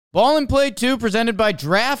Ball and Play 2 presented by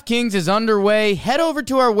DraftKings is underway. Head over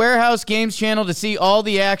to our Warehouse Games channel to see all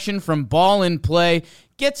the action from Ball and Play.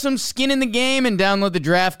 Get some skin in the game and download the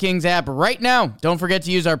DraftKings app right now. Don't forget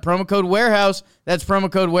to use our promo code Warehouse. That's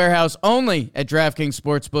promo code Warehouse only at DraftKings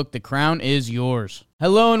Sportsbook. The crown is yours.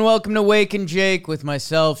 Hello and welcome to Wake and Jake with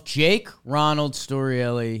myself, Jake, Ronald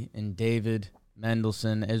Storielli, and David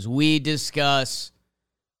Mendelson as we discuss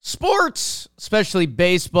sports, especially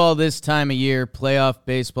baseball this time of year. Playoff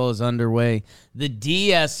baseball is underway. The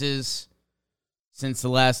DS's, since the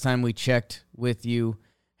last time we checked with you,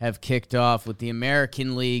 have kicked off with the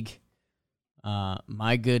American League.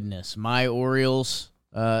 My goodness, my Orioles.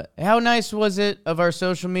 How nice was it of our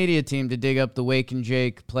social media team to dig up the Wake and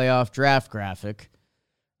Jake playoff draft graphic,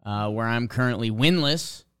 where I'm currently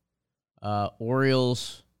winless.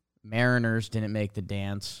 Orioles, Mariners didn't make the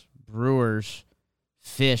dance. Brewers,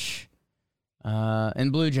 Fish,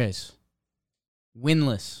 and Blue Jays.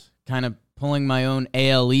 Winless. Kind of pulling my own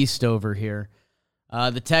AL East over here.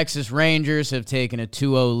 The Texas Rangers have taken a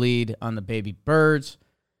 2-0 lead on the Baby Birds.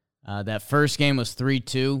 That first game was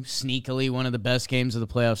 3-2. Sneakily one of the best games of the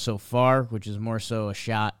playoffs so far, which is more so a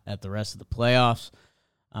shot at the rest of the playoffs.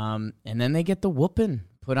 And then they get the whooping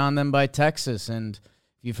put on them by Texas. And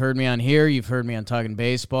if you've heard me on here, you've heard me on Talking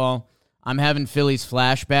Baseball. I'm having Phillies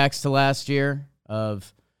flashbacks to last year.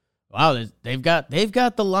 Of, wow, they've got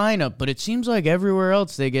the lineup, but it seems like everywhere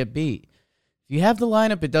else they get beat. If you have the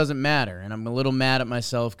lineup, it doesn't matter. And I'm a little mad at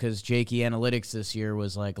myself because Jakey Analytics this year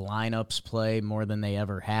was like lineups play more than they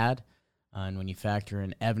ever had. And when you factor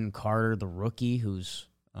in Evan Carter, the rookie, who's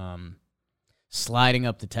sliding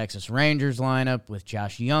up the Texas Rangers lineup with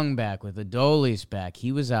Josh Young back, with Adolis back.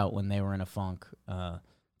 He was out when they were in a funk.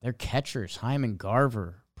 Their catchers, Hyman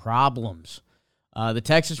Garver, problems. The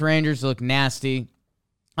Texas Rangers look nasty.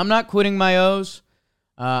 I'm not quitting my O's.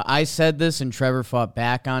 I said this, and Trevor fought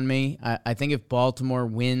back on me. I think if Baltimore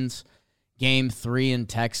wins Game 3 in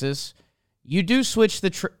Texas, you do switch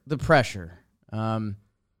the pressure.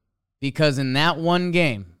 Because in that one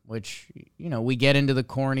game, which, you know, we get into the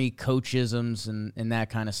corny coachisms and that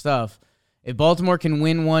kind of stuff, if Baltimore can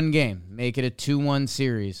win one game, make it a 2-1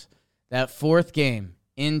 series, that fourth game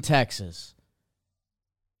in Texas,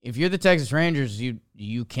 if you're the Texas Rangers,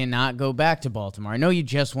 you cannot go back to Baltimore. I know you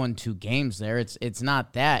just won 2 games there. It's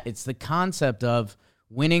not that. It's the concept of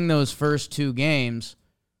winning those first 2 games.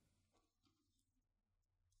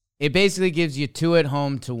 It basically gives you 2 at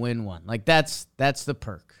home to win 1. Like, that's the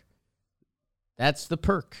perk. That's the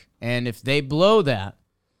perk. And if they blow that,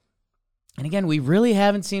 and again, we really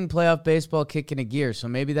haven't seen playoff baseball kick in a gear, so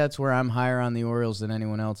maybe that's where I'm higher on the Orioles than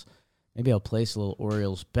anyone else. Maybe I'll place a little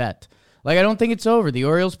Orioles bet. Like, I don't think it's over. The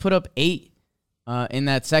Orioles put up 8 in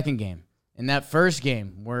that second game. In that first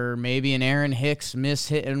game, where maybe an Aaron Hicks miss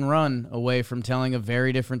hit and run away from telling a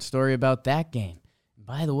very different story about that game. And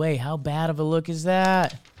by the way, how bad of a look is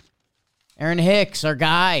that? Aaron Hicks, our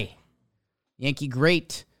guy. Yankee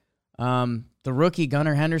great. The rookie,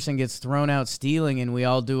 Gunnar Henderson, gets thrown out stealing, and we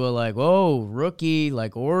all do a like, whoa, rookie,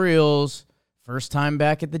 like Orioles. First time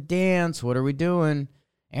back at the dance. What are we doing?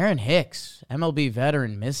 Aaron Hicks, MLB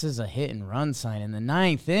veteran, misses a hit and run sign in the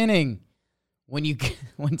 9th inning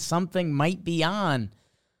when something might be on.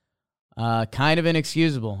 Kind of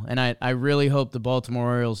inexcusable. And I really hope the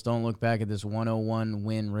Baltimore Orioles don't look back at this 101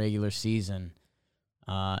 win regular season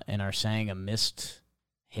and are saying a missed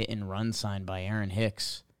hit and run sign by Aaron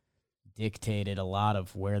Hicks dictated a lot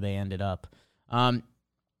of where they ended up.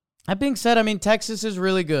 That being said, I mean, Texas is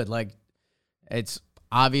really good. Like, it's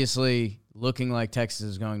obviously looking like Texas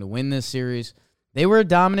is going to win this series. They were a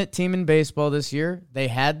dominant team in baseball this year. They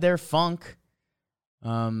had their funk,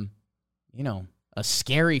 a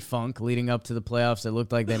scary funk leading up to the playoffs that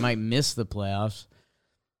looked like they might miss the playoffs.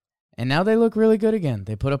 And now they look really good again.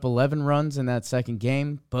 They put up 11 runs in that second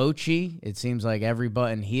game. Bochy, it seems like every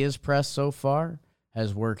button he has pressed so far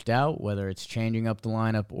has worked out, whether it's changing up the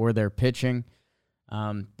lineup or their pitching.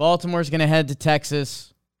 Baltimore's going to head to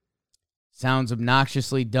Texas. Sounds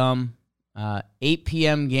obnoxiously dumb. 8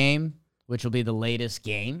 p.m. game, which will be the latest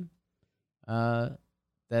game that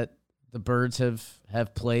the Birds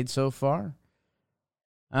have played so far.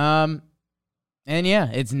 And yeah,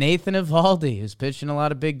 it's Nathan Eovaldi who's pitching a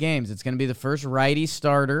lot of big games. It's going to be the first righty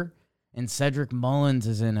starter, and Cedric Mullins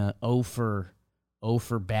is in a 0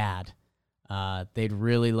 for bad. They'd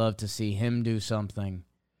really love to see him do something.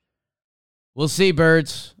 We'll see,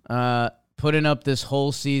 Birds. Putting up this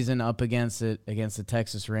whole season up against the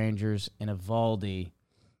Texas Rangers and Eovaldi,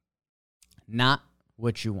 not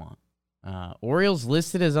what you want. Orioles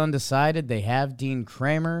listed as undecided. They have Dean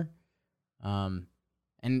Kramer. And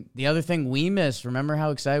And the other thing we missed, remember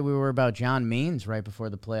how excited we were about John Means right before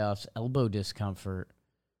the playoffs? Elbow discomfort.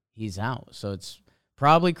 He's out. So it's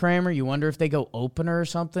probably Kramer. You wonder if they go opener or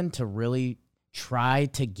something to really try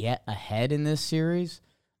to get ahead in this series.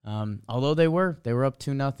 Although they were up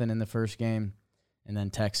 2-0 in the first game, and then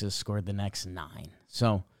Texas scored the next 9.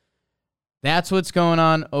 So that's what's going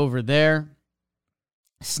on over there.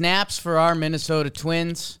 Snaps for our Minnesota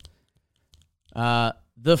Twins.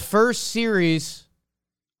 The first series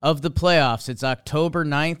of the playoffs, it's October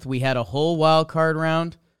 9th. We had a whole wild card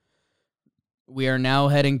round. We are now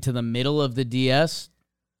heading to the middle of the DS.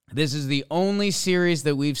 This is the only series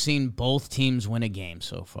that we've seen both teams win a game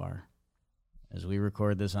so far. As we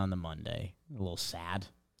record this on the Monday. A little sad.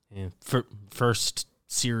 Yeah, first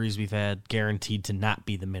series we've had guaranteed to not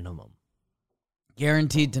be the minimum.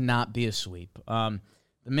 Guaranteed to not be a sweep. The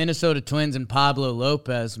Minnesota Twins and Pablo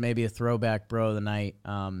Lopez, maybe a throwback bro of the night.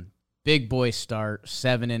 Big boy start,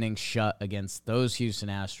 7 innings shut against those Houston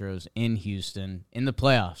Astros in Houston in the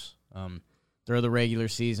playoffs. Throw the regular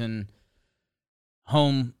season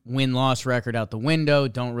home win-loss record out the window.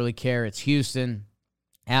 Don't really care. It's Houston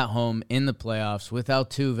at home in the playoffs with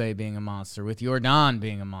Altuve being a monster, with Yordan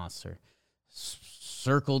being a monster.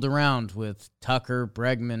 Circled around with Tucker,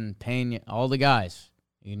 Bregman, Pena, all the guys.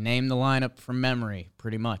 You name the lineup from memory,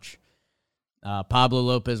 pretty much. Pablo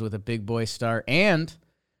Lopez with a big boy start. And,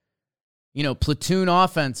 platoon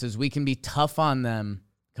offenses, we can be tough on them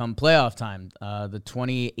come playoff time. The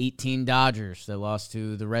 2018 Dodgers that lost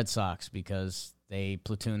to the Red Sox because they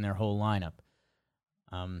platoon their whole lineup.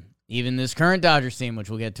 Even this current Dodgers team, which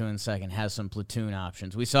we'll get to in a second, has some platoon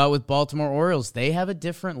options. We saw it with Baltimore Orioles. They have a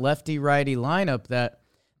different lefty-righty lineup that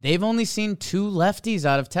they've only seen 2 lefties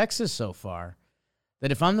out of Texas so far.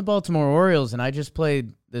 That if I'm the Baltimore Orioles and I just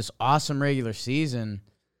played this awesome regular season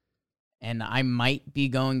and I might be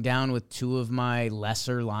going down with 2 of my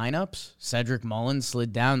lesser lineups, Cedric Mullins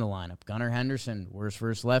slid down the lineup. Gunnar Henderson, worst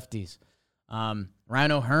versus lefties.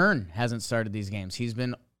 Ryan O'Hearn hasn't started these games. He's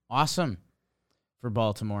been awesome for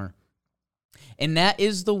Baltimore. And that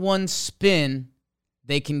is the one spin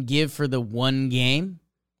they can give for the one game,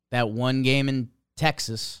 that one game in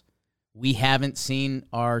Texas. We haven't seen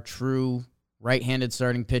our true right-handed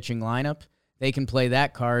starting pitching lineup. They can play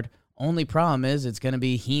that card. Only problem is it's going to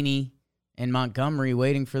be Heaney and Montgomery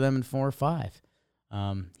waiting for them in 4 or 5.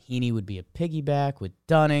 Heaney would be a piggyback with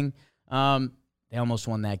Dunning. They almost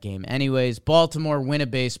won that game. Anyways, Baltimore win a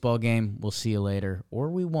baseball game. We'll see you later, or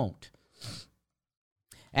we won't.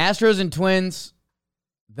 Astros and Twins,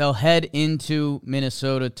 they'll head into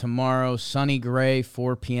Minnesota tomorrow. Sonny Gray,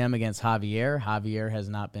 4 p.m. against Javier. Javier has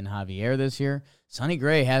not been Javier this year. Sonny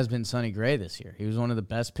Gray has been Sonny Gray this year. He was one of the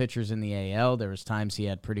best pitchers in the AL. There was times he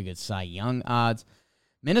had pretty good Cy Young odds.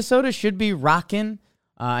 Minnesota should be rocking.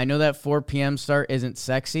 I know that 4 p.m. start isn't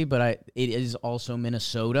sexy, but it is also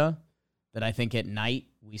Minnesota that I think at night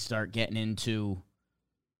we start getting into.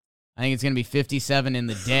 I think it's going to be 57 in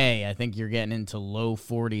the day. I think you're getting into low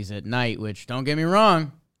 40s at night, which, don't get me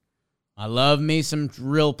wrong, I love me some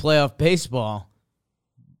real playoff baseball.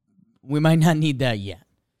 We might not need that yet.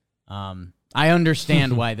 I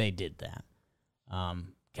understand why they did that.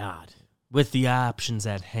 God. With the options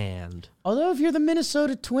at hand. Although if you're the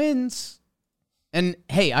Minnesota Twins, and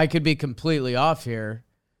hey, I could be completely off here,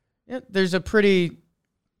 there's a pretty,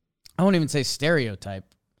 I won't even say stereotype.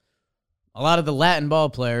 A lot of the Latin ball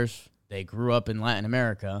players, they grew up in Latin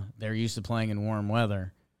America. They're used to playing in warm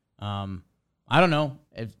weather. I don't know.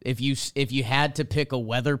 If you had to pick a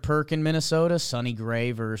weather perk in Minnesota, Sonny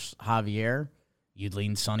Gray versus Javier, you'd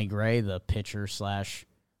lean Sonny Gray, the pitcher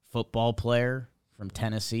 / football player from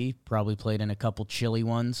Tennessee. Probably played in a couple chilly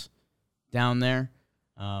ones down there.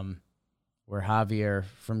 Where Javier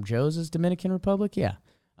from Joe's Dominican Republic? Yeah.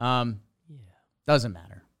 Doesn't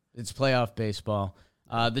matter. It's playoff baseball.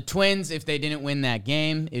 The Twins, if they didn't win that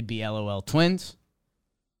game, it'd be LOL Twins.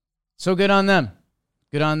 So good on them.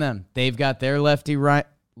 Good on them. They've got their lefty-righty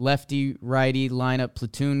lineup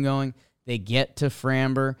platoon going. They get to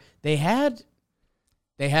Framber. They had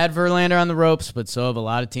Verlander on the ropes, but so have a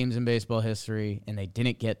lot of teams in baseball history, and they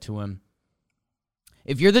didn't get to him.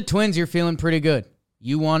 If you're the Twins, you're feeling pretty good.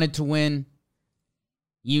 You wanted to win.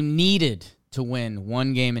 You needed to win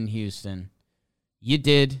one game in Houston. You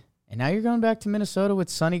did. And now you're going back to Minnesota with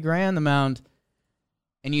Sonny Gray on the mound.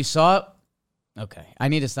 And you saw it. Okay, I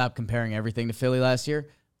need to stop comparing everything to Philly last year.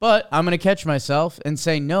 But I'm going to catch myself and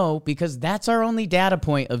say no, because that's our only data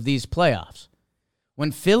point of these playoffs.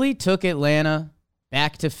 When Philly took Atlanta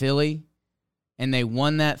back to Philly and they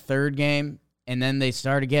won that third game, and then they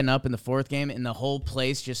started getting up in the fourth game, and the whole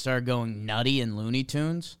place just started going nutty and Looney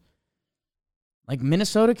Tunes. Like,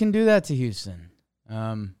 Minnesota can do that to Houston.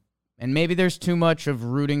 And maybe there's too much of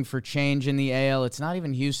rooting for change in the AL. It's not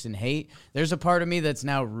even Houston hate. There's a part of me that's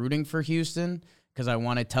now rooting for Houston because I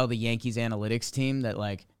want to tell the Yankees analytics team that,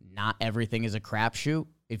 like, not everything is a crapshoot.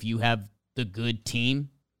 If you have the good team,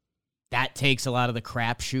 that takes a lot of the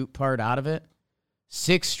crapshoot part out of it.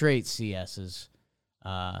 6 straight CSs,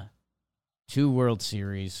 2 World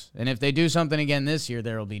Series. And if they do something again this year,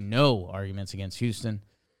 there will be no arguments against Houston.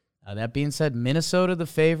 That being said, Minnesota the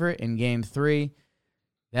favorite in Game 3.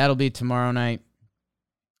 That'll be tomorrow night.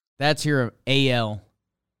 That's your AL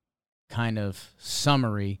kind of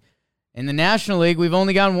summary. In the National League, we've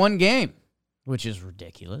only got 1 game, which is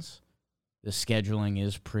ridiculous. The scheduling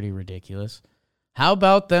is pretty ridiculous. How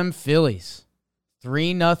about them Phillies?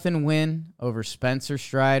 3-0 win over Spencer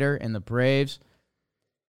Strider and the Braves.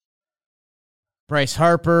 Bryce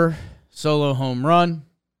Harper, solo home run.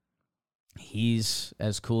 He's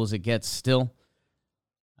as cool as it gets still.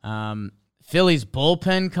 Phillies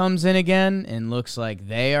bullpen comes in again and looks like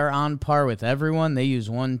they are on par with everyone. They use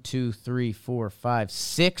 6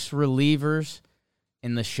 relievers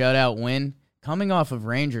in the shutout win. Coming off of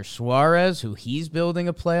Ranger Suarez, who he's building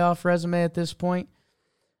a playoff resume at this point.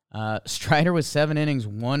 Strider was 7 innings,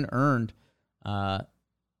 1 earned.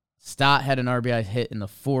 Stott had an RBI hit in the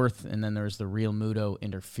 4th, and then there was the Real Muto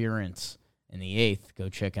interference in the 8th. Go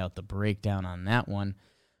check out the breakdown on that one.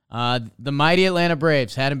 The mighty Atlanta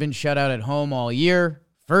Braves hadn't been shut out at home all year.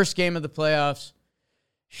 First game of the playoffs,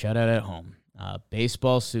 shut out at home.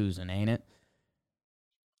 Baseball Susan, ain't it?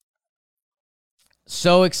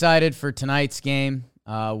 So excited for tonight's game.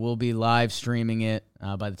 We'll be live streaming it.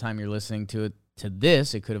 By the time you're listening to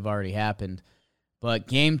this, it could have already happened. But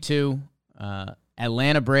Game 2,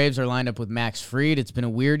 Atlanta Braves are lined up with Max Fried. It's been a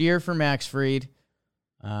weird year for Max Fried.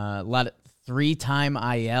 A lot of 3-time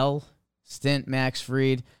IL stint, Max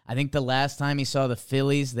Fried. I think the last time he saw the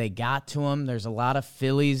Phillies, they got to him. There's a lot of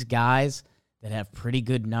Phillies guys that have pretty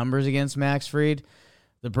good numbers against Max Fried.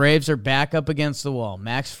 The Braves are back up against the wall.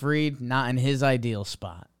 Max Fried, not in his ideal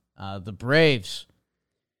spot. The Braves,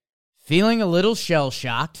 feeling a little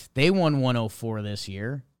shell-shocked. They won 104 this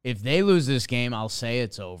year. If they lose this game, I'll say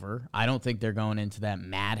it's over. I don't think they're going into that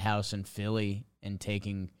madhouse in Philly and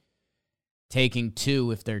taking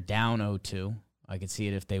 2 if they're down 0-2. I could see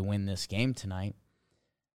it if they win this game tonight.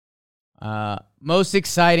 Most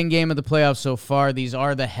exciting game of the playoffs so far. These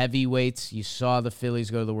are the heavyweights. You saw the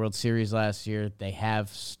Phillies go to the World Series last year. They have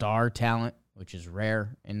star talent, which is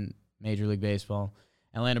rare in Major League Baseball.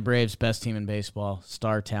 Atlanta Braves, best team in baseball,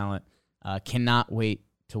 star talent. Cannot wait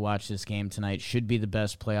to watch this game tonight. Should be the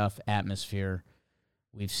best playoff atmosphere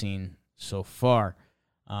we've seen so far.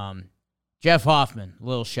 Jeff Hoffman, a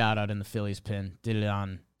little shout out in the Phillies pin. Did it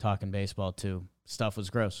on Talking Baseball too. Stuff was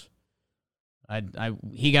gross.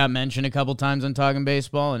 He got mentioned a couple times on Talking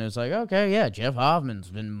Baseball, and it was like, okay, yeah, Jeff Hoffman's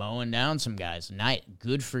been mowing down some guys tonight.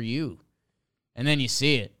 Good for you. And then you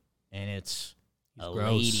see it, and it's gross.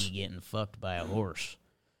 Lady getting fucked by a horse.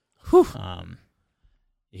 Whew.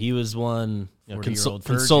 He was one,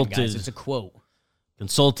 consulted. Guys, it's a quote.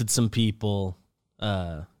 Consulted some people.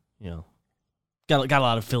 Got a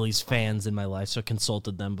lot of Phillies fans in my life, so I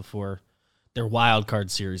consulted them before their wild card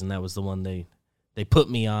series, and that was the one they put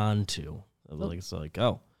me on to. It's like,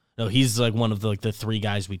 oh no, he's like one of the 3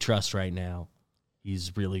 guys we trust right now.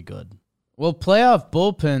 He's really good. Well, playoff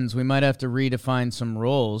bullpens, we might have to redefine some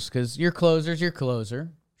roles because your closer's your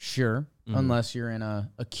closer, sure, unless you're in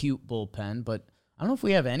a acute bullpen. But I don't know if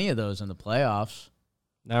we have any of those in the playoffs.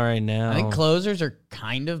 Not right now. I think closers are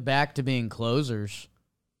kind of back to being closers.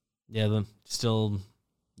 Yeah, they still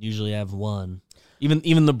usually have one.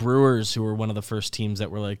 Even the Brewers, who were one of the first teams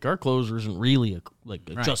that were like, our closer isn't really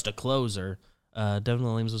just a closer. Devin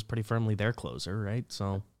Williams was pretty firmly their closer, right?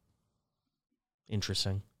 So,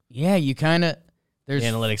 interesting. Yeah, you kind of... The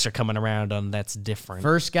analytics are coming around on that's different.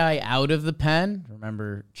 First guy out of the pen.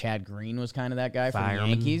 Remember, Chad Green was kind of that guy for the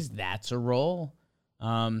Yankees. That's a role.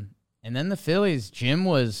 And then the Phillies, Jim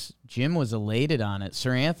was elated on it.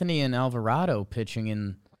 Sir Anthony and Alvarado pitching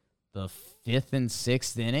in the 5th and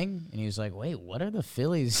 6th inning, and he was like, wait, what are the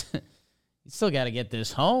Phillies? You still got to get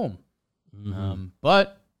this home. Mm-hmm.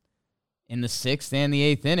 But in the 6th and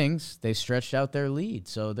the 8th innings, they stretched out their lead.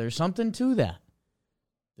 So there's something to that.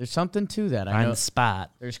 I know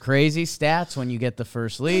spot. There's crazy stats when you get the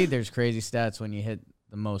first lead. There's crazy stats when you hit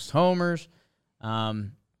the most homers.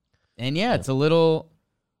 And yeah, it's a little,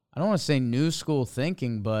 I don't want to say new school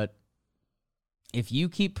thinking, but if you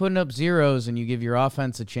keep putting up zeros and you give your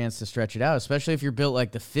offense a chance to stretch it out, especially if you're built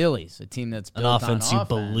like the Phillies, a team that's built an offense you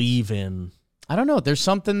believe in. I don't know. There's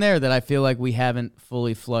something there that I feel like we haven't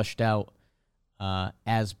fully flushed out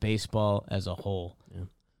as baseball as a whole. Yeah.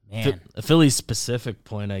 Man. A Phillies specific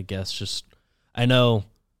point, I guess. Just I know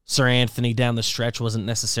Sir Anthony down the stretch wasn't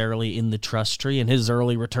necessarily in the trust tree, and his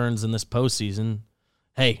early returns in this postseason,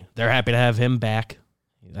 hey, they're happy to have him back.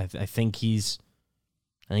 I think he's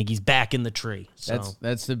back in the tree. So.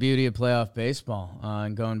 That's the beauty of playoff baseball.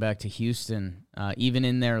 And going back to Houston, even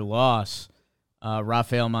in their loss,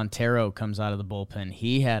 Rafael Montero comes out of the bullpen.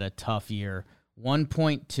 He had a tough year.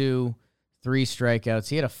 1.2, 3 strikeouts.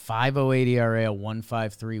 He had a 5.08 ERA, a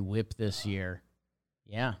 1.53 WHIP this year.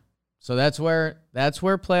 Yeah. So that's where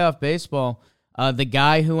playoff baseball. The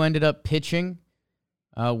guy who ended up pitching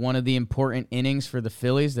one of the important innings for the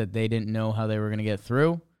Phillies that they didn't know how they were going to get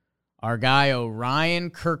through, our guy Orion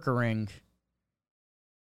Kerkering,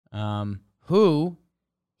 who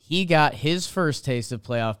he got his first taste of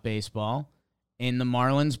playoff baseball in the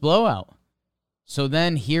Marlins blowout. So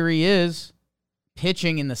then here he is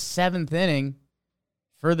pitching in the 7th inning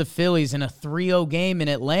for the Phillies in a 3-0 game in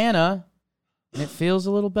Atlanta, and it feels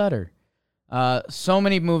a little better. So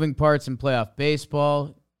many moving parts in playoff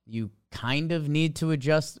baseball. You kind of need to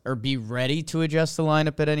adjust or be ready to adjust the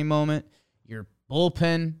lineup at any moment. Your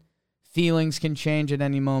bullpen feelings can change at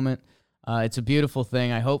any moment. It's a beautiful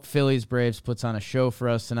thing. I hope Phillies Braves puts on a show for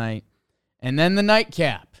us tonight. And then the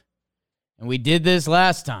nightcap. And we did this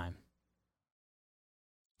last time.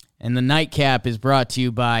 And the nightcap is brought to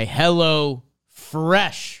you by Hello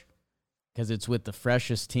Fresh, because it's with the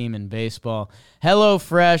freshest team in baseball. Hello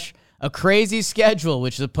Fresh, a crazy schedule,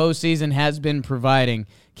 which the postseason has been providing,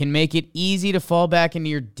 can make it easy to fall back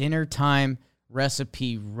into your dinner time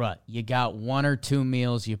recipe rut. You got 1 or 2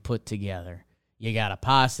 meals you put together. You got a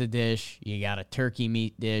pasta dish, you got a turkey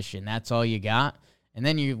meat dish, and that's all you got. And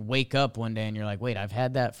then you wake up one day and you're like, wait, I've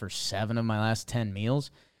had that for 7 of my last 10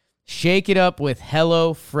 meals. Shake it up with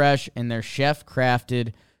Hello Fresh and their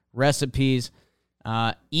chef-crafted recipes.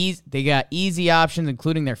 They got easy options,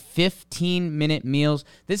 including their 15-minute meals.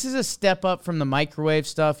 This is a step up from the microwave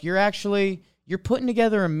stuff. You're putting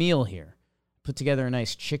together a meal here. Put together a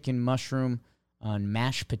nice chicken mushroom on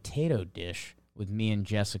mashed potato dish with me and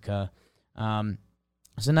Jessica. It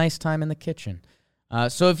was a nice time in the kitchen.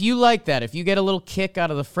 So if you like that, if you get a little kick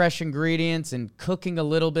out of the fresh ingredients and cooking a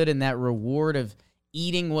little bit and that reward of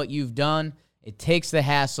eating what you've done, it takes the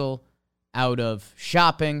hassle out of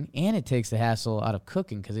shopping and it takes the hassle out of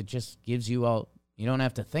cooking because it just gives you all, you don't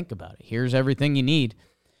have to think about it. Here's everything you need.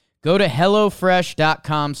 Go to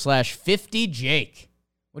HelloFresh.com/50Jake.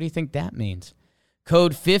 What do you think that means?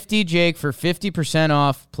 Code 50Jake for 50%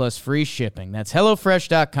 off plus free shipping. That's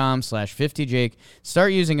HelloFresh.com/50Jake.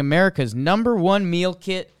 Start using America's #1 meal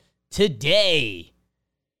kit today.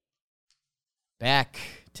 Back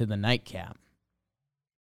to the nightcap.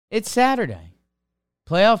 It's Saturday.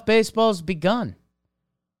 Playoff baseball's begun.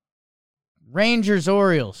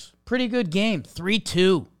 Rangers-Orioles. Pretty good game.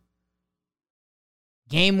 3-2.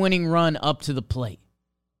 Game-winning run up to the plate.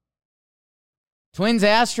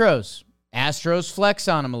 Twins-Astros. Astros flex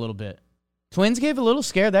on them a little bit. Twins gave a little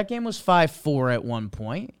scare. That game was 5-4 at one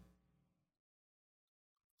point.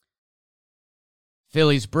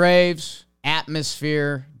 Phillies-Braves.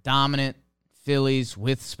 Atmosphere. Dominant Phillies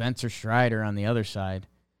with Spencer Strider on the other side.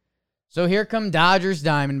 So here come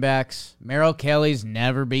Dodgers-Diamondbacks. Merrill Kelly's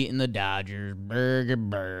never beaten the Dodgers.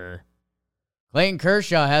 Burr. Clayton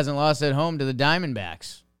Kershaw hasn't lost at home to the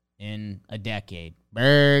Diamondbacks in a decade.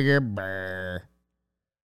 Burr.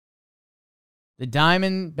 The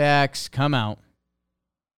Diamondbacks come out.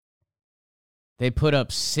 They put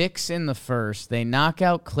up 6 in the first. They knock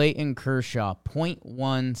out Clayton Kershaw.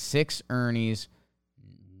 0.16 earnings.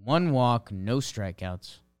 1 walk, no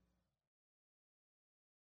strikeouts.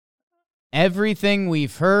 Everything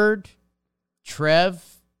we've heard,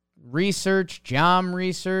 Trev researched, Jom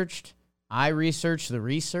researched, I researched the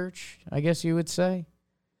research, I guess you would say.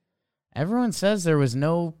 Everyone says there was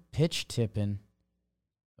no pitch tipping,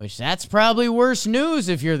 which that's probably worse news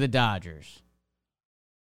if you're the Dodgers.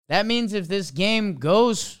 That means if this game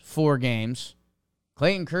goes 4 games,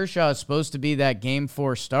 Clayton Kershaw is supposed to be that Game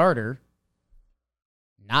 4 starter.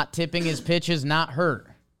 Not tipping his pitch is not hurt.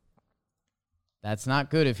 That's not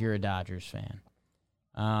good if you're a Dodgers fan.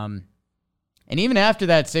 And even after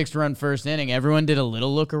that 6-run first inning, everyone did a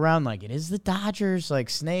little look around like, it is the Dodgers, like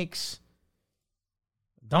snakes.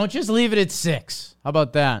 Don't just leave it at 6. How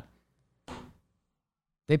about that?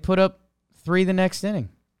 They put up 3 the next inning.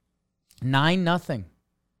 9-0.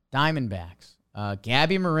 Diamondbacks.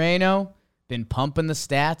 Gabby Moreno, been pumping the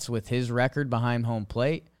stats with his record behind home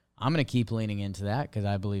plate. I'm going to keep leaning into that because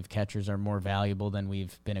I believe catchers are more valuable than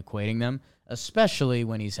we've been equating them, especially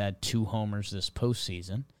when he's had 2 homers this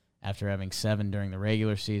postseason after having 7 during the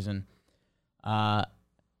regular season.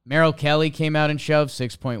 Merrill Kelly came out and shoved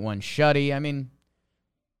 6.1 shutty. I mean,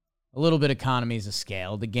 a little bit economies of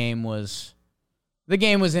scale. The game was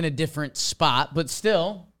in a different spot, but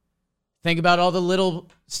still, think about all the little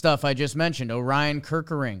stuff I just mentioned. Orion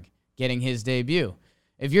Kerkering getting his debut.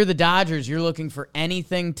 If you're the Dodgers, you're looking for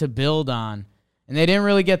anything to build on, and they didn't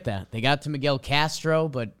really get that. They got to Miguel Castro,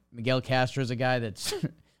 but Miguel Castro is a guy that's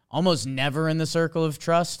almost never in the circle of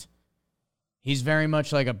trust. He's very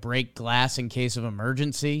much like a break glass in case of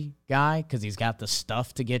emergency guy because he's got the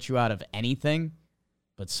stuff to get you out of anything,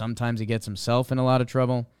 but sometimes he gets himself in a lot of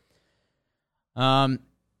trouble. Emmett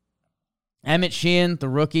Sheehan, the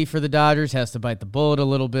rookie for the Dodgers, has to bite the bullet a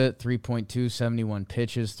little bit. 3.2, 71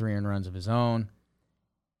 pitches, 3 earned runs of his own.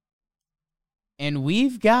 And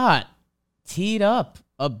we've got teed up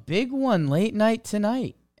a big one late night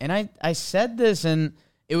tonight. And I said this, and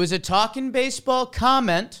it was a Talkin' Baseball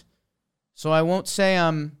comment, so I won't say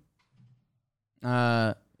I'm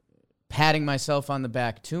patting myself on the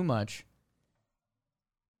back too much.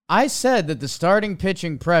 I said that the starting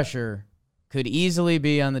pitching pressure could easily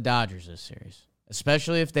be on the Dodgers this series,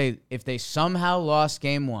 especially if they somehow lost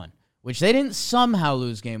game one, which they didn't somehow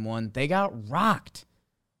lose game one. They got rocked.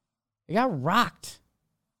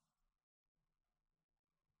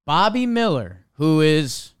 Bobby Miller, who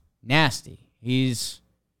is nasty. His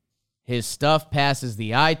stuff passes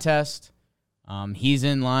the eye test. He's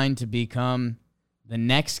in line to become the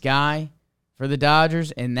next guy for the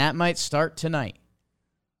Dodgers, and that might start tonight.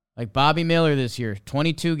 Like Bobby Miller this year,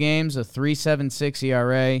 22 games, a 3.76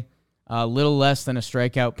 ERA, a little less than a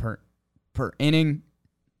strikeout per inning.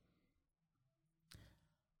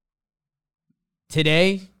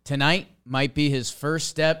 Tonight might be his first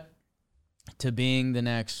step to being the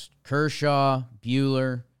next Kershaw,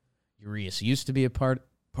 Buehler. Urias used to be a part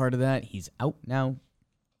of that. He's out now.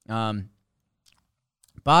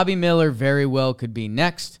 Bobby Miller very well could be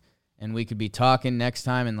next, and we could be talking next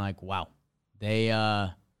time and like, wow, they've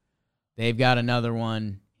got another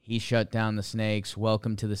one. He shut down the Snakes.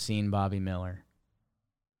 Welcome to the scene, Bobby Miller.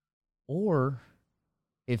 Or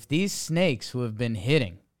if these Snakes who have been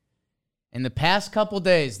hitting, in the past couple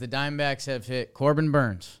days, the Diamondbacks have hit Corbin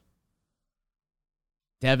Burns,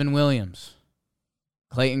 Devin Williams,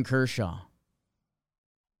 Clayton Kershaw.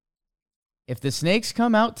 If the Snakes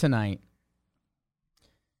come out tonight,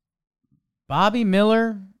 Bobby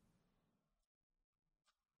Miller,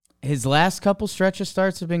 his last couple stretch of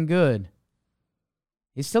starts have been good.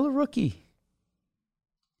 He's still a rookie.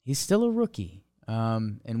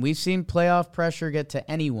 And we've seen playoff pressure get to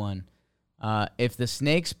anyone. If the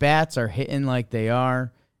Snakes' bats are hitting like they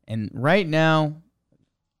are, and right now,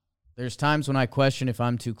 there's times when I question if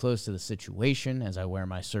I'm too close to the situation as I wear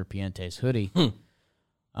my Serpientes hoodie.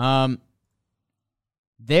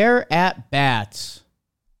 Their at-bats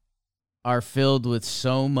are filled with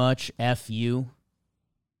so much FU.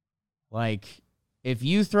 Like, if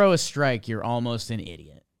you throw a strike, you're almost an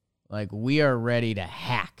idiot. Like, we are ready to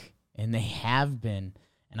hack, and they have been.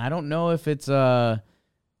 And I don't know if it's I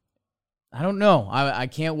don't know. I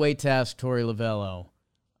can't wait to ask Torey Lovello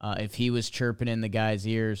if he was chirping in the guy's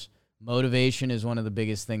ears. Motivation is one of the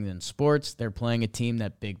biggest things in sports. They're playing a team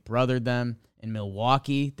that big brothered them. In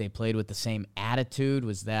Milwaukee, they played with the same attitude.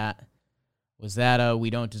 Was that we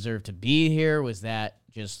don't deserve to be here? Was that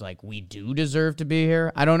just like we do deserve to be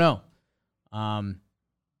here? I don't know.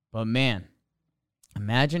 But man,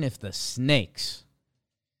 imagine if the Snakes,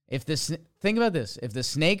 think about this, if the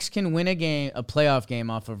Snakes can win a playoff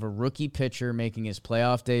game off of a rookie pitcher making his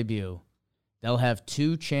playoff debut, they'll have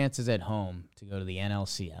 2 chances at home to go to the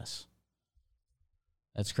NLCS.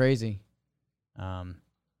 That's crazy.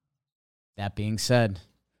 That being said,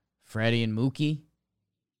 Freddie and Mookie,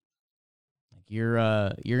 like you're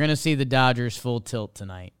gonna see the Dodgers full tilt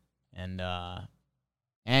tonight, and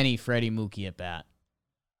any Freddie Mookie at bat.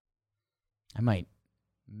 I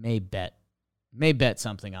may bet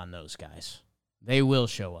something on those guys. They will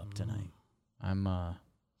show up tonight. I'm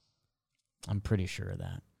pretty sure of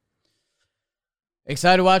that.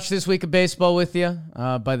 Excited to watch this week of baseball with you.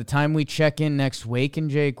 By the time we check in next week, and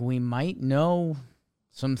Jake, we might know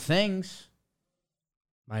some things.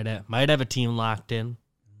 Might have a team locked in.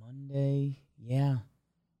 Monday,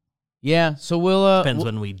 yeah. So we'll depends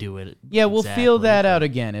when we do it. Yeah, we'll feel that out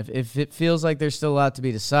again. If it feels like there's still a lot to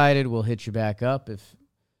be decided, we'll hit you back up.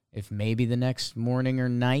 If maybe the next morning or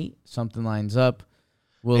night something lines up,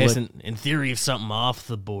 in theory, if something off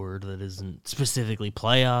the board that isn't specifically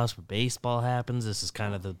playoffs, but baseball happens, this is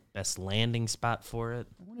kind of the best landing spot for it.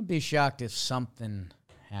 I wouldn't be shocked if something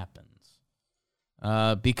happens,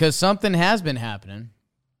 because something has been happening.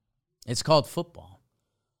 It's called football,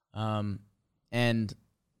 and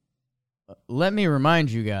let me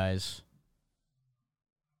remind you guys,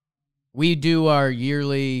 we do our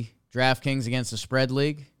yearly DraftKings Against the Spread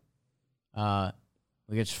League.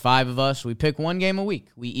 It's 5 of us. We pick one game a week.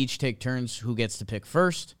 We each take turns who gets to pick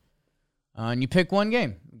first. And you pick one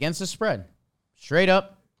game against the spread. Straight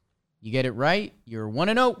up. You get it right, you're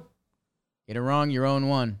 1-0. Get it wrong, you're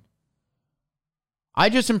 0-1. I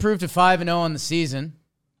just improved to 5-0 on the season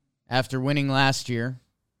after winning last year,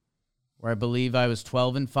 where I believe I was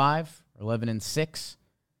 12-5 or 11-6.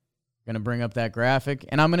 Going to bring up that graphic.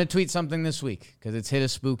 And I'm going to tweet something this week because it's hit a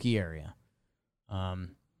spooky area.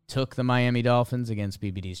 Took the Miami Dolphins against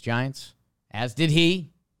BBD's Giants, as did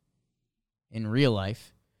he in real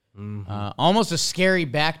life. Mm-hmm. Almost a scary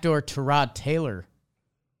backdoor Tyrod Taylor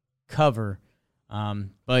cover.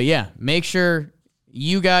 But yeah, make sure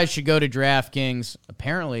you guys should go to DraftKings.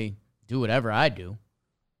 Apparently, do whatever I do.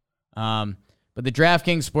 But the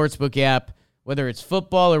DraftKings Sportsbook app, whether it's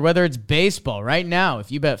football or whether it's baseball, right now,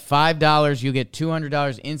 if you bet $5, you'll get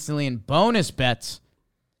 $200 instantly in bonus bets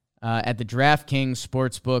at the DraftKings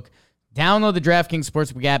Sportsbook. Download the DraftKings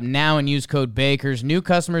Sportsbook app now and use code BAKERS. New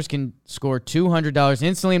customers can score $200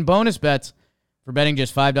 instantly in bonus bets for betting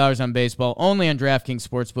just $5 on baseball, only on DraftKings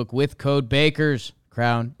Sportsbook with code BAKERS.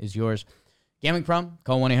 Crown is yours. Gambling problem?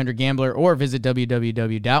 Call 1-800-GAMBLER or visit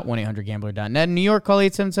www.1800gambler.net. In New York, call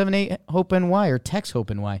 877-8-HOPE-NY or text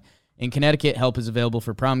HOPE-NY. In Connecticut, help is available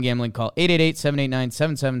for problem gambling. Call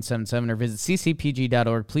 888-789-7777 or visit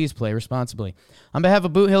ccpg.org. Please play responsibly. On behalf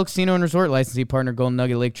of Boot Hill Casino and Resort, licensee partner Golden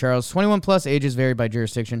Nugget Lake Charles, 21 plus, ages vary by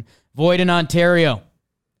jurisdiction. Void in Ontario.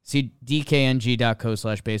 See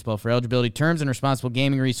dkng.co/baseball for eligibility, terms, and responsible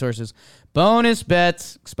gaming resources. Bonus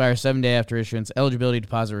bets expire 7 days after issuance. Eligibility,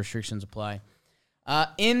 deposit restrictions apply.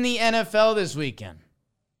 In the NFL this weekend,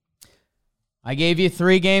 I gave you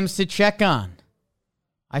 3 games to check on.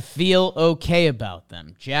 I feel okay about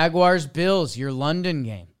them. Jaguars, Bills, your London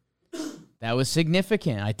game. That was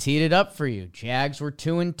significant. I teed it up for you. Jags were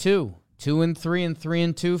 2-2. 2-3 and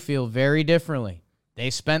 3-2 feel very differently. They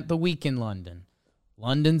spent the week in London.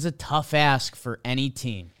 London's a tough ask for any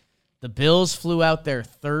team. The Bills flew out there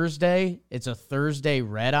Thursday. It's a Thursday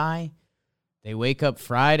red-eye. They wake up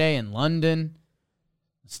Friday in London.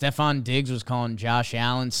 Stephon Diggs was calling Josh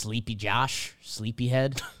Allen Sleepy Josh,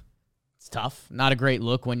 Sleepyhead. It's tough. Not a great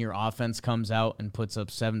look when your offense comes out and puts up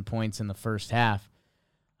 7 points in the first half.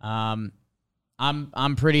 I'm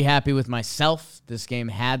pretty happy with myself. This game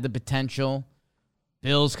had the potential.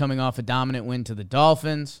 Bills coming off a dominant win to the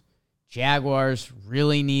Dolphins. Jaguars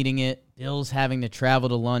really needing it. Bills having to travel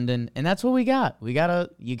to London. And that's what we got. You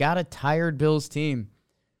got a tired Bills team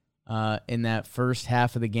in that first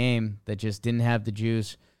half of the game that just didn't have the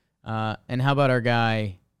juice. And how about our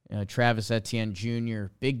guy, Travis Etienne Jr.?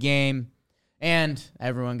 Big game. And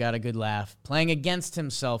everyone got a good laugh. Playing against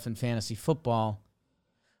himself in fantasy football.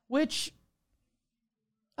 Which,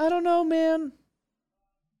 I don't know, man.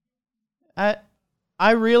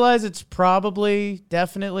 I realize it's probably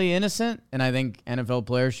definitely innocent, and I think NFL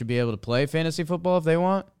players should be able to play fantasy football if they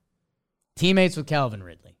want. Teammates with Calvin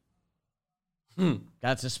Ridley.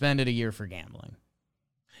 Got suspended a year for gambling.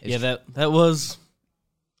 That was,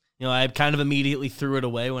 I kind of immediately threw it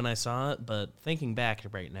away when I saw it, but thinking back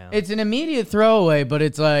right now. It's an immediate throwaway, but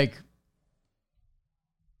it's like,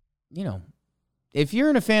 if you're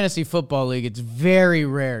in a fantasy football league, it's very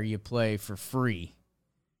rare you play for free.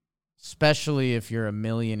 Especially if you're a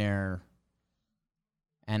millionaire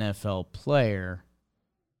NFL player.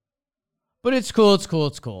 But it's cool. It's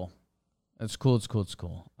cool.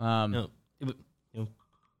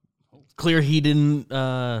 Clear he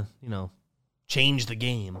didn't, change the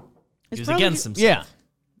game. He was against himself. Yeah.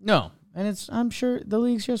 No. And I'm sure the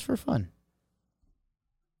league's just for fun.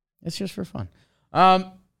 It's just for fun.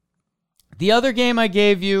 The other game I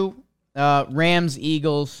gave you,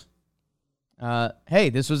 Rams-Eagles.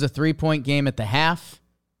 Hey, this was a 3-point game at the half.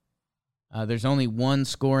 There's only one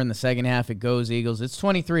score in the second half. It goes Eagles. It's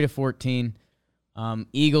 23-14.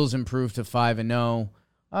 Eagles improved to 5-0.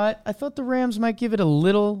 I thought the Rams might give it a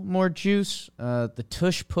little more juice. The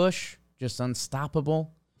tush push, just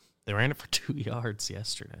unstoppable. They ran it for 2 yards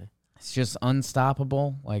yesterday. It's just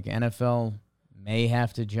unstoppable. Like NFL may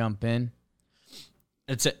have to jump in.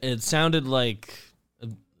 It sounded like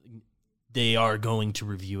they are going to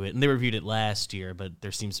review it, and they reviewed it last year, but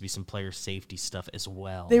there seems to be some player safety stuff as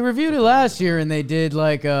well. They reviewed it last year, and they did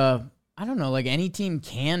like any team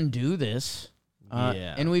can do this.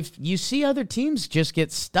 And you see other teams just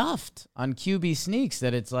get stuffed on QB sneaks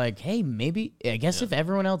that it's like, hey, maybe if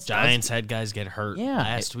everyone else Giants had guys get hurt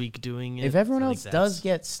last week doing it. If everyone else does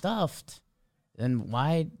get stuffed, then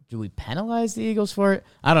why do we penalize the Eagles for it?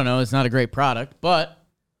 I don't know. It's not a great product, but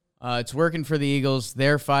It's working for the Eagles.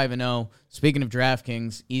 They're 5-0. Speaking of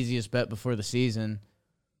DraftKings, easiest bet before the season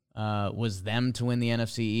was them to win the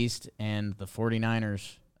NFC East and the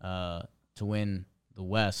 49ers to win the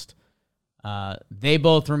West. They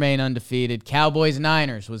both remain undefeated.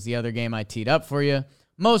 Cowboys-Niners was the other game I teed up for you,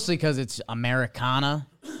 mostly because it's Americana,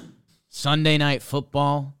 Sunday Night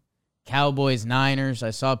Football, Cowboys-Niners. I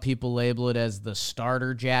saw people label it as the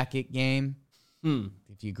starter jacket game.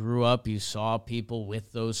 If you grew up, you saw people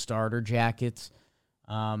with those starter jackets.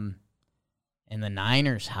 And the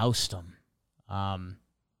Niners housed them.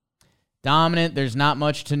 Dominant. There's not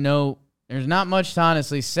much to know. There's not much to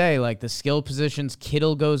honestly say. Like the skill positions,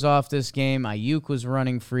 Kittle goes off this game. Ayuk was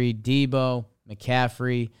running free. Debo,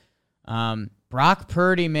 McCaffrey. Brock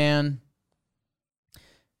Purdy, man.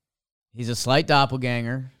 He's a slight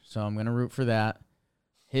doppelganger, so I'm going to root for that.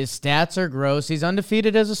 His stats are gross. He's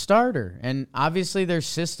undefeated as a starter. And obviously there's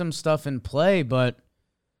system stuff in play, but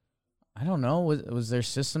I don't know. Was there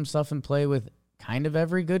system stuff in play with kind of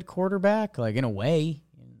every good quarterback? Like, in a way.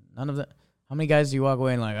 None of the. How many guys do you walk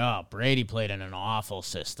away and like, oh, Brady played in an awful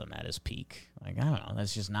system at his peak? Like, I don't know.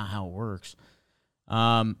 That's just not how it works.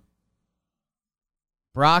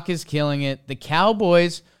 Brock is killing it. The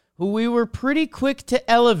Cowboys, who we were pretty quick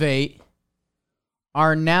to elevate,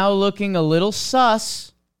 are now looking a little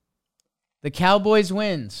sus. The Cowboys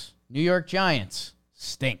wins. New York Giants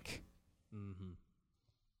stink. Mm-hmm.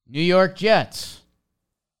 New York Jets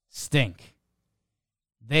stink.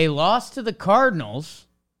 They lost to the Cardinals.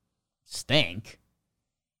 Stink.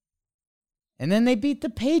 And then they beat the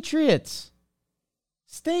Patriots.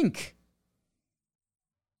 Stink.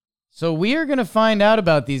 So we are going to find out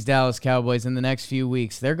about these Dallas Cowboys in the next few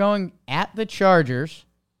weeks. They're going at the Chargers,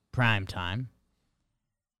 prime time.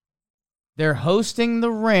 They're hosting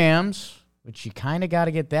the Rams, which you kind of got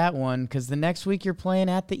to get that one because the next week you're playing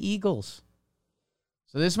at the Eagles.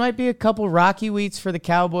 So this might be a couple rocky weeks for the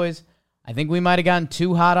Cowboys. I think we might have gotten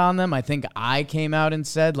too hot on them. I think I came out and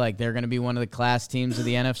said, like, they're going to be one of the class teams of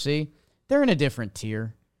the NFC. They're in a different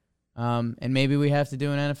tier. And maybe we have to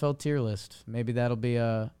do an NFL tier list. Maybe that'll be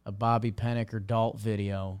a Bobby Pennick or Dalt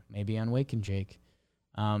video, maybe on Wake and Jake.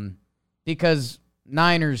 Because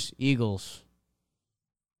Niners, Eagles,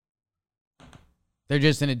 they're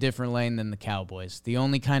just in a different lane than the Cowboys. The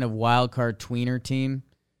only kind of wild card tweener team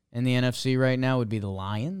in the NFC right now would be the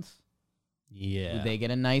Lions. Yeah. They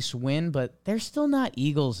get a nice win, but they're still not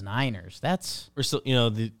Eagles, Niners. We're still,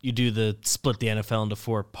 you do the split the NFL into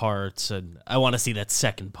 4 parts, and I want to see that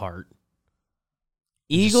second part.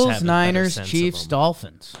 Eagles, Niners, Chiefs,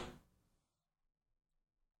 Dolphins.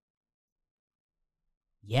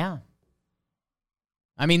 Yeah.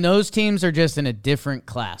 I mean, those teams are just in a different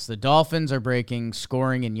class. The Dolphins are breaking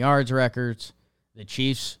scoring and yards records. The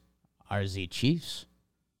Chiefs are the Chiefs.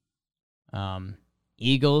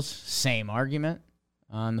 Eagles, same argument.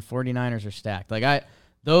 The 49ers are stacked.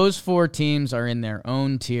 Those 4 teams are in their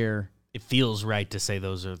own tier. It feels right to say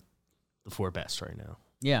those are the 4 best right now.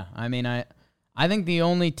 Yeah, I mean, I think the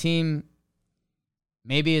only team,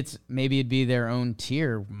 maybe it'd be their own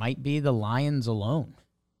tier, might be the Lions alone.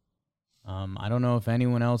 I don't know if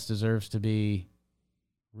anyone else deserves to be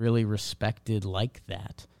really respected like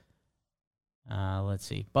that. Let's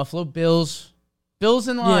see. Buffalo Bills. Bills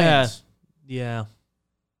and Lions. Yeah.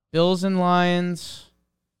 Bills and Lions.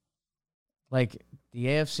 Like, the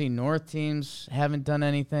AFC North teams haven't done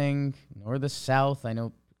anything, nor the South. I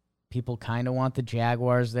know people kind of want the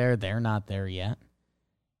Jaguars there. They're not there yet.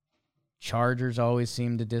 Chargers always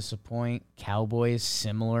seem to disappoint. Cowboys,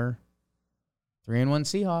 similar. 3-1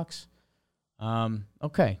 Seahawks.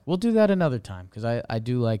 Okay, we'll do that another time because I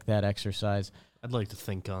do like that exercise. I'd like to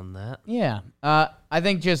think on that. Yeah. I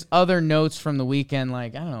think just other notes from the weekend,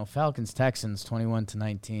 like, I don't know, Falcons-Texans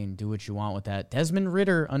 21-19. Do what you want with that. Desmond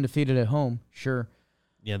Ridder undefeated at home. Sure.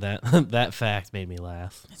 Yeah, that fact made me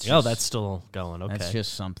laugh. That's still going. Okay. That's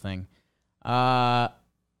just something. The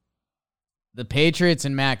Patriots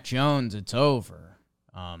and Mac Jones, it's over.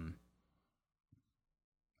 I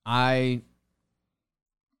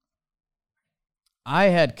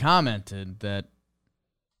had commented that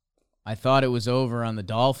I thought it was over on the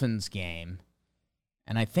Dolphins game,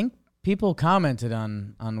 and I think people commented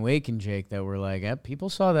on Wake and Jake that were like, people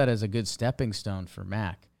saw that as a good stepping stone for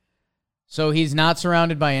Mac. So he's not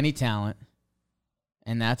surrounded by any talent,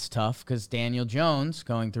 and that's tough because Daniel Jones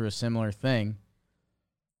going through a similar thing.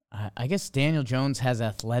 I guess Daniel Jones has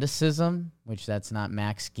athleticism, which that's not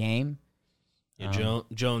Mac's game. Yeah,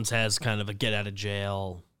 Jones has kind of a get out of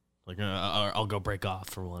jail, like I'll go break off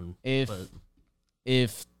for one. If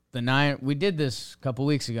we did this a couple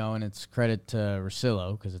weeks ago, and it's credit to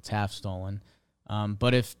Russillo because it's half stolen.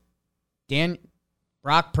 But if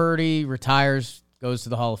Brock Purdy retires, goes to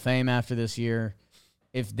the Hall of Fame after this year.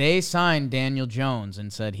 If they signed Daniel Jones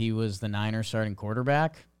and said he was the Niners starting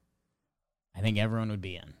quarterback, I think everyone would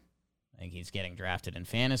be in. I think he's getting drafted in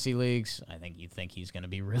fantasy leagues. I think you'd think he's going to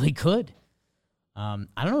be really good. I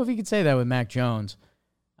don't know if you could say that with Mac Jones.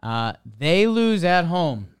 They lose at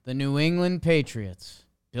home. The New England Patriots.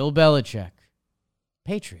 Bill Belichick.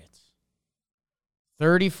 Patriots.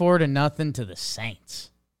 34-0 to the Saints.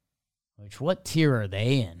 Which, what tier are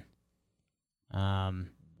they in?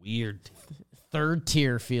 Weird. Third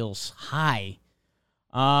tier feels high.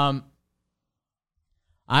 I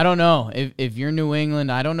don't know. If you're New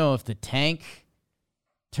England, I don't know if the tank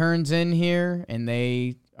turns in here and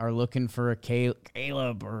they are looking for a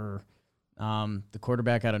Caleb or the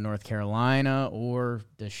quarterback out of North Carolina, or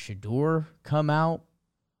does Shador come out?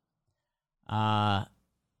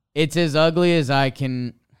 It's as ugly as I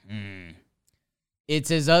can.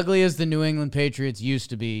 It's as ugly as the New England Patriots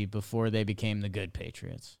used to be before they became the good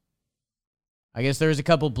Patriots. I guess there was a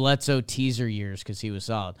couple Bledsoe teaser years because he was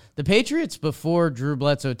solid. The Patriots before Drew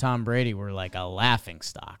Bledsoe, Tom Brady were like a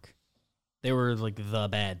laughingstock. They were like the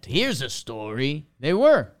bad team. Here's a story. They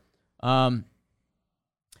were. Their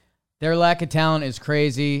lack of talent is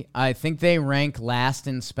crazy. I think they rank last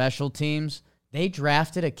in special teams. They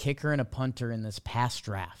drafted a kicker and a punter in this past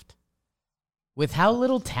draft. With how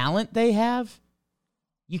little talent they have,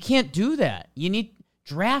 you can't do that. You need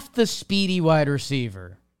draft the speedy wide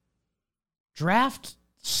receiver. Draft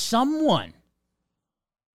someone.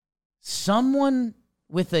 Someone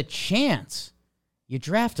with a chance. You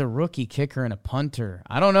draft a rookie kicker and a punter.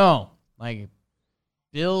 I don't know. Like,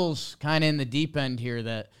 Bill's kind of in the deep end here.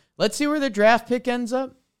 That let's see where the draft pick ends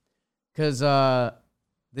up. Because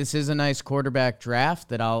this is a nice quarterback draft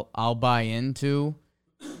that I'll buy into.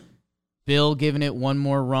 Bill giving it one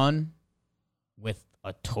more run with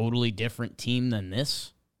a totally different team than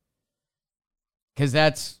this.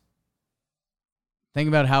 Because think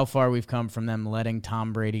about how far we've come from them letting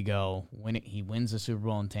Tom Brady go when he wins the Super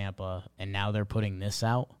Bowl in Tampa, and now they're putting this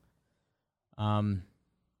out.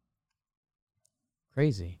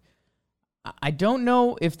 Crazy. I don't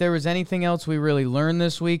know if there was anything else we really learned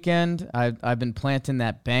this weekend. I've been planting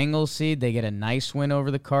that Bengals seed. They get a nice win over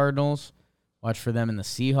the Cardinals. Watch for them and the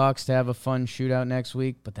Seahawks to have a fun shootout next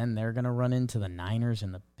week, but then they're going to run into the Niners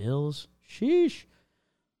and the Bills. Sheesh.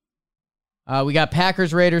 We got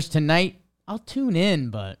Packers-Raiders tonight. I'll tune in,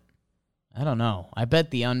 but I don't know. I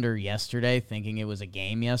bet the under yesterday, thinking it was a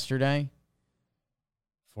game yesterday.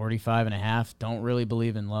 45.5. Don't really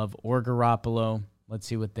believe in Love or Garoppolo. Let's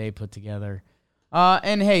see what they put together.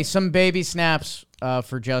 And hey, some baby snaps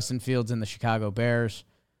for Justin Fields and the Chicago Bears.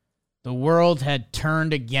 The world had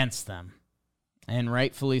turned against them, and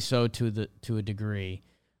rightfully so to a degree.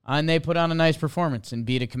 And they put on a nice performance and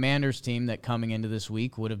beat a Commanders team that coming into this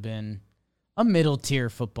week would have been a middle-tier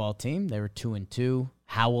football team. They were 2-2.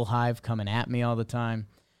 Howl Hive coming at me all the time.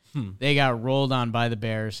 They got rolled on by the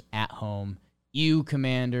Bears at home. You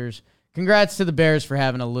Commanders. Congrats to the Bears for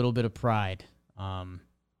having a little bit of pride.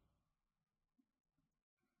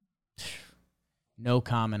 No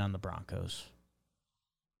comment on the Broncos.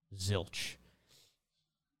 Zilch.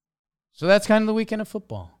 So that's kind of the weekend of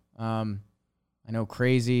football. I know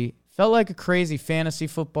felt like a crazy fantasy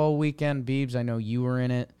football weekend, Beebs. I know you were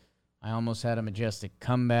in it. I almost had a majestic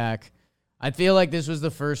comeback. I feel like this was the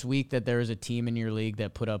first week that there was a team in your league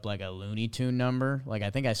that put up like a Looney Tune number. Like I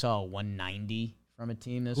think I saw a 190 from a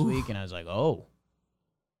team this week, and I was like, oh,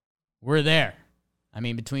 we're there. I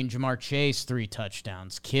mean, between Jamar Chase, 3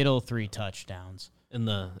 touchdowns, Kittle, 3 touchdowns. In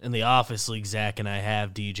the office league, Zach and I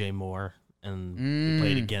have DJ Moore, and we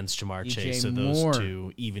played against Jamar Chase, so those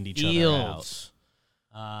two evened each other out.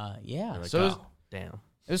 Yeah. Like, so damn.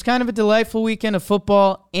 It was kind of a delightful weekend of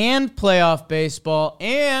football and playoff baseball,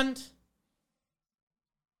 and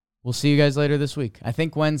we'll see you guys later this week. I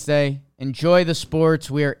think Wednesday. Enjoy the sports.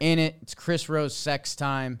 We are in it. It's Chris Rose sex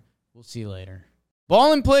time. We'll see you later.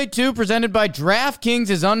 Ball and Play 2 presented by DraftKings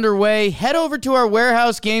is underway. Head over to our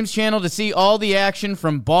Warehouse Games channel to see all the action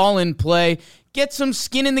from Ball and Play. Get some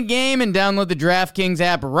skin in the game and download the DraftKings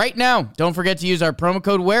app right now. Don't forget to use our promo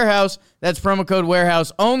code WAREHOUSE. That's promo code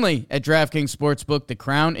WAREHOUSE only at DraftKings Sportsbook. The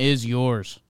crown is yours.